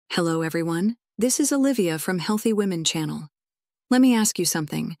Hello everyone, this is Olivia from Healthy Women channel. Let me ask you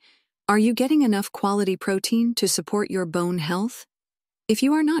something. Are you getting enough quality protein to support your bone health? If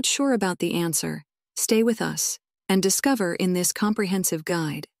you are not sure about the answer, stay with us and discover in this comprehensive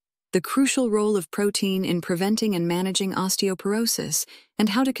guide the crucial role of protein in preventing and managing osteoporosis and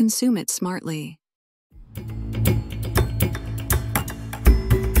how to consume it smartly.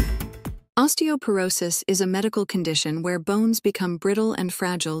 Osteoporosis is a medical condition where bones become brittle and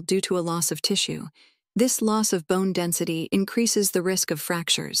fragile due to a loss of tissue. This loss of bone density increases the risk of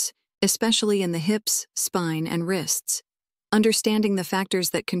fractures, especially in the hips, spine, and wrists. Understanding the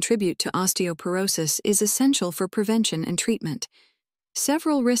factors that contribute to osteoporosis is essential for prevention and treatment.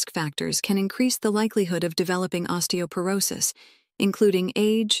 Several risk factors can increase the likelihood of developing osteoporosis, including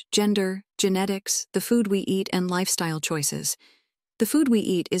age, gender, genetics, the food we eat, and lifestyle choices. The food we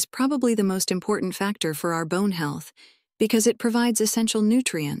eat is probably the most important factor for our bone health because it provides essential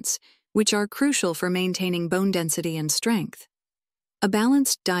nutrients, which are crucial for maintaining bone density and strength. A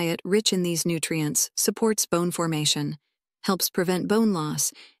balanced diet rich in these nutrients supports bone formation, helps prevent bone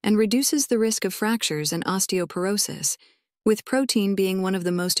loss, and reduces the risk of fractures and osteoporosis, with protein being one of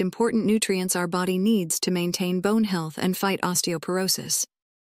the most important nutrients our body needs to maintain bone health and fight osteoporosis.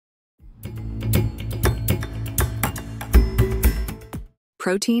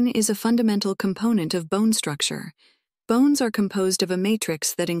 Protein is a fundamental component of bone structure. Bones are composed of a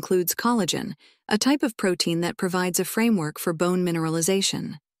matrix that includes collagen, a type of protein that provides a framework for bone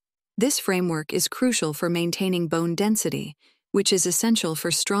mineralization. This framework is crucial for maintaining bone density, which is essential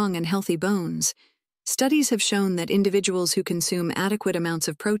for strong and healthy bones. Studies have shown that individuals who consume adequate amounts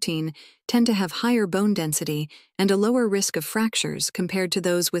of protein tend to have higher bone density and a lower risk of fractures compared to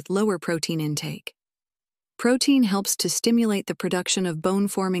those with lower protein intake. Protein helps to stimulate the production of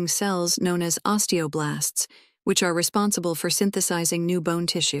bone-forming cells known as osteoblasts, which are responsible for synthesizing new bone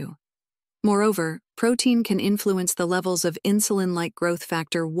tissue. Moreover, protein can influence the levels of insulin-like growth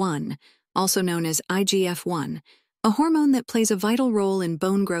factor 1, also known as IGF-1, a hormone that plays a vital role in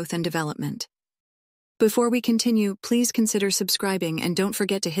bone growth and development. Before we continue, please consider subscribing and don't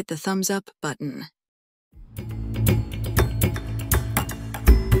forget to hit the thumbs up button.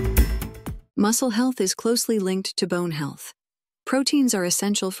 Muscle health is closely linked to bone health. Proteins are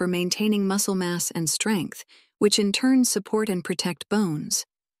essential for maintaining muscle mass and strength, which in turn support and protect bones.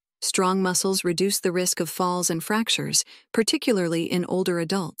 Strong muscles reduce the risk of falls and fractures, particularly in older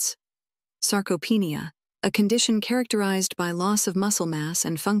adults. Sarcopenia, a condition characterized by loss of muscle mass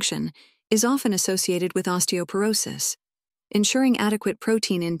and function, is often associated with osteoporosis. Ensuring adequate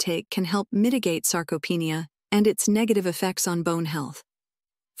protein intake can help mitigate sarcopenia and its negative effects on bone health.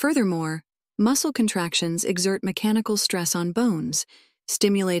 Furthermore, muscle contractions exert mechanical stress on bones,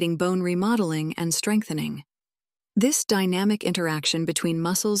 stimulating bone remodeling and strengthening. This dynamic interaction between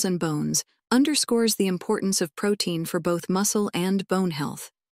muscles and bones underscores the importance of protein for both muscle and bone health.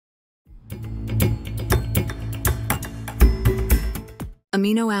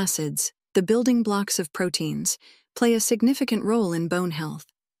 Amino acids, the building blocks of proteins, play a significant role in bone health.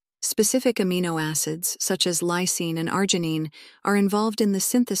 Specific amino acids, such as lysine and arginine, are involved in the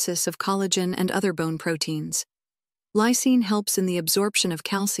synthesis of collagen and other bone proteins. Lysine helps in the absorption of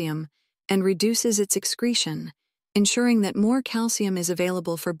calcium and reduces its excretion, ensuring that more calcium is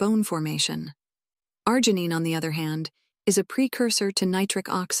available for bone formation. Arginine, on the other hand, is a precursor to nitric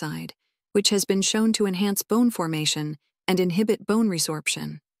oxide, which has been shown to enhance bone formation and inhibit bone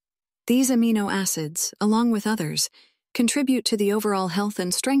resorption. These amino acids, along with others, contribute to the overall health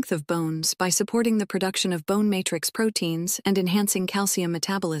and strength of bones by supporting the production of bone matrix proteins and enhancing calcium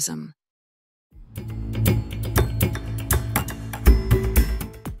metabolism.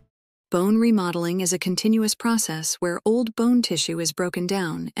 Bone remodeling is a continuous process where old bone tissue is broken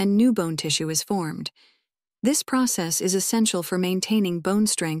down and new bone tissue is formed. This process is essential for maintaining bone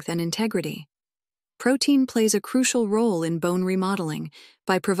strength and integrity. Protein plays a crucial role in bone remodeling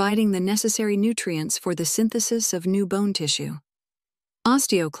by providing the necessary nutrients for the synthesis of new bone tissue.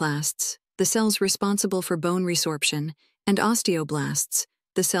 Osteoclasts, the cells responsible for bone resorption, and osteoblasts,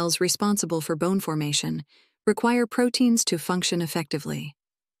 the cells responsible for bone formation, require proteins to function effectively.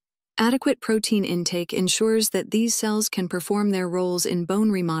 Adequate protein intake ensures that these cells can perform their roles in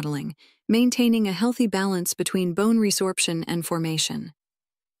bone remodeling, maintaining a healthy balance between bone resorption and formation.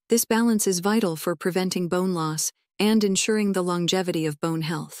 This balance is vital for preventing bone loss and ensuring the longevity of bone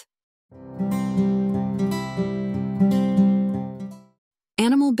health.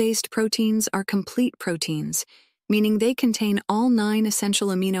 Animal-based proteins are complete proteins, meaning they contain all 9 essential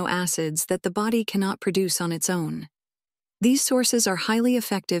amino acids that the body cannot produce on its own. These sources are highly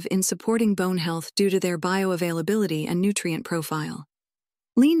effective in supporting bone health due to their bioavailability and nutrient profile.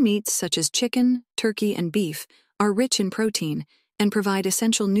 Lean meats such as chicken, turkey, and beef are rich in protein and provide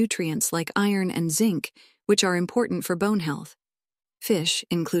essential nutrients like iron and zinc, which are important for bone health. Fish,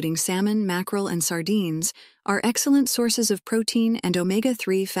 including salmon, mackerel, and sardines, are excellent sources of protein and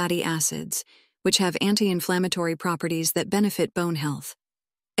omega-3 fatty acids, which have anti-inflammatory properties that benefit bone health.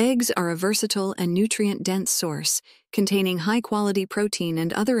 Eggs are a versatile and nutrient-dense source, containing high-quality protein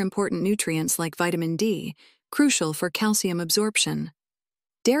and other important nutrients like vitamin D, crucial for calcium absorption.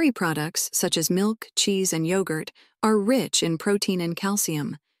 Dairy products, such as milk, cheese, and yogurt, are rich in protein and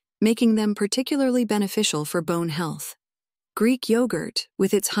calcium, making them particularly beneficial for bone health. Greek yogurt,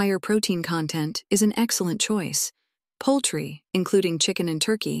 with its higher protein content, is an excellent choice. Poultry, including chicken and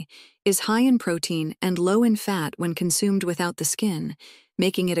turkey, is high in protein and low in fat when consumed without the skin,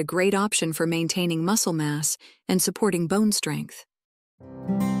 making it a great option for maintaining muscle mass and supporting bone strength.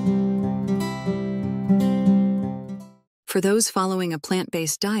 For those following a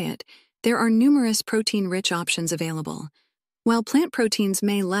plant-based diet, there are numerous protein-rich options available. While plant proteins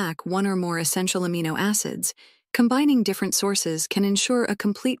may lack one or more essential amino acids, combining different sources can ensure a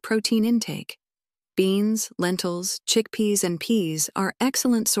complete protein intake. Beans, lentils, chickpeas, and peas are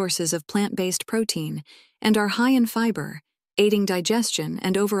excellent sources of plant-based protein and are high in fiber, aiding digestion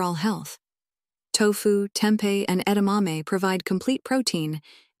and overall health. Tofu, tempeh, and edamame provide complete protein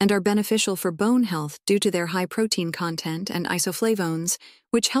and are beneficial for bone health due to their high protein content and isoflavones,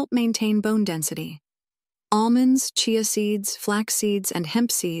 which help maintain bone density. Almonds, chia seeds, flax seeds, and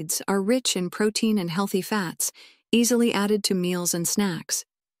hemp seeds are rich in protein and healthy fats, easily added to meals and snacks.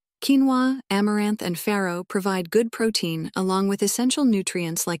 Quinoa, amaranth, and farro provide good protein along with essential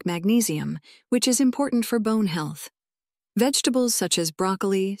nutrients like magnesium, which is important for bone health. Vegetables such as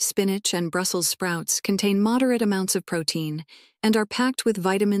broccoli, spinach, and Brussels sprouts contain moderate amounts of protein and are packed with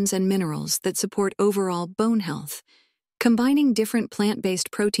vitamins and minerals that support overall bone health. Combining different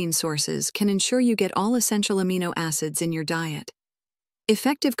plant-based protein sources can ensure you get all essential amino acids in your diet.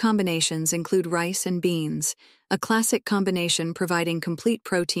 Effective combinations include rice and beans, a classic combination providing complete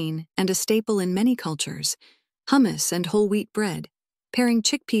protein and a staple in many cultures, hummus and whole wheat bread, pairing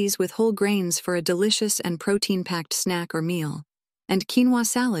chickpeas with whole grains for a delicious and protein-packed snack or meal, and quinoa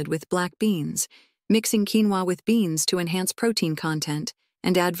salad with black beans, mixing quinoa with beans to enhance protein content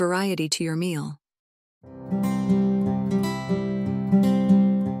and add variety to your meal.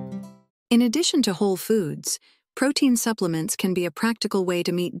 In addition to whole foods, protein supplements can be a practical way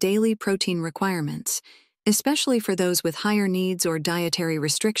to meet daily protein requirements, especially for those with higher needs or dietary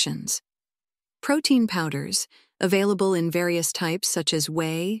restrictions. Protein powders, available in various types such as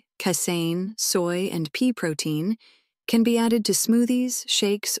whey, casein, soy, and pea protein, can be added to smoothies,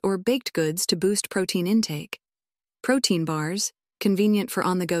 shakes, or baked goods to boost protein intake. Protein bars, convenient for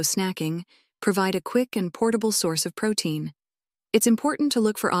on-the-go snacking, provide a quick and portable source of protein. It's important to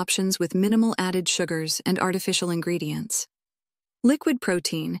look for options with minimal added sugars and artificial ingredients. Liquid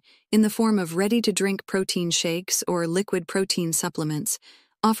protein, in the form of ready-to-drink protein shakes or liquid protein supplements,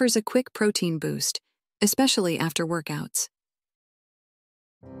 offers a quick protein boost, especially after workouts.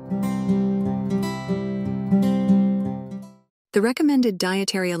 The recommended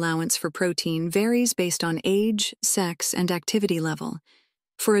dietary allowance for protein varies based on age, sex, and activity level.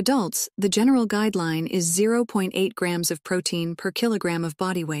 For adults, the general guideline is 0.8 grams of protein per kilogram of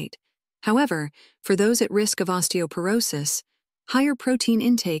body weight. However, for those at risk of osteoporosis, higher protein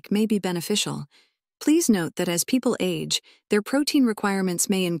intake may be beneficial. Please note that as people age, their protein requirements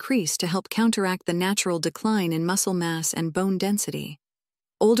may increase to help counteract the natural decline in muscle mass and bone density.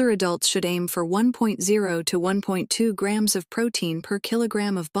 Older adults should aim for 1.0 to 1.2 grams of protein per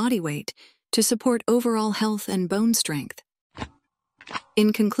kilogram of body weight to support overall health and bone strength.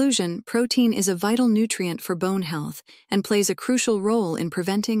 In conclusion, protein is a vital nutrient for bone health and plays a crucial role in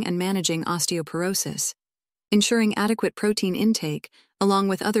preventing and managing osteoporosis. Ensuring adequate protein intake, along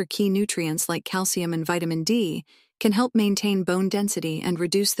with other key nutrients like calcium and vitamin D, can help maintain bone density and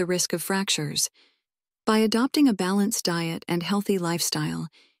reduce the risk of fractures. By adopting a balanced diet and healthy lifestyle,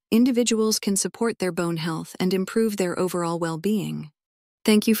 individuals can support their bone health and improve their overall well-being.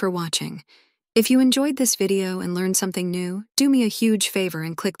 Thank you for watching. If you enjoyed this video and learned something new, do me a huge favor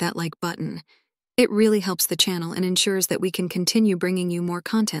and click that like button. It really helps the channel and ensures that we can continue bringing you more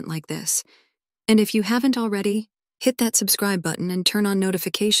content like this. And if you haven't already, hit that subscribe button and turn on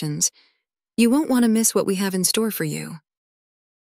notifications. You won't want to miss what we have in store for you.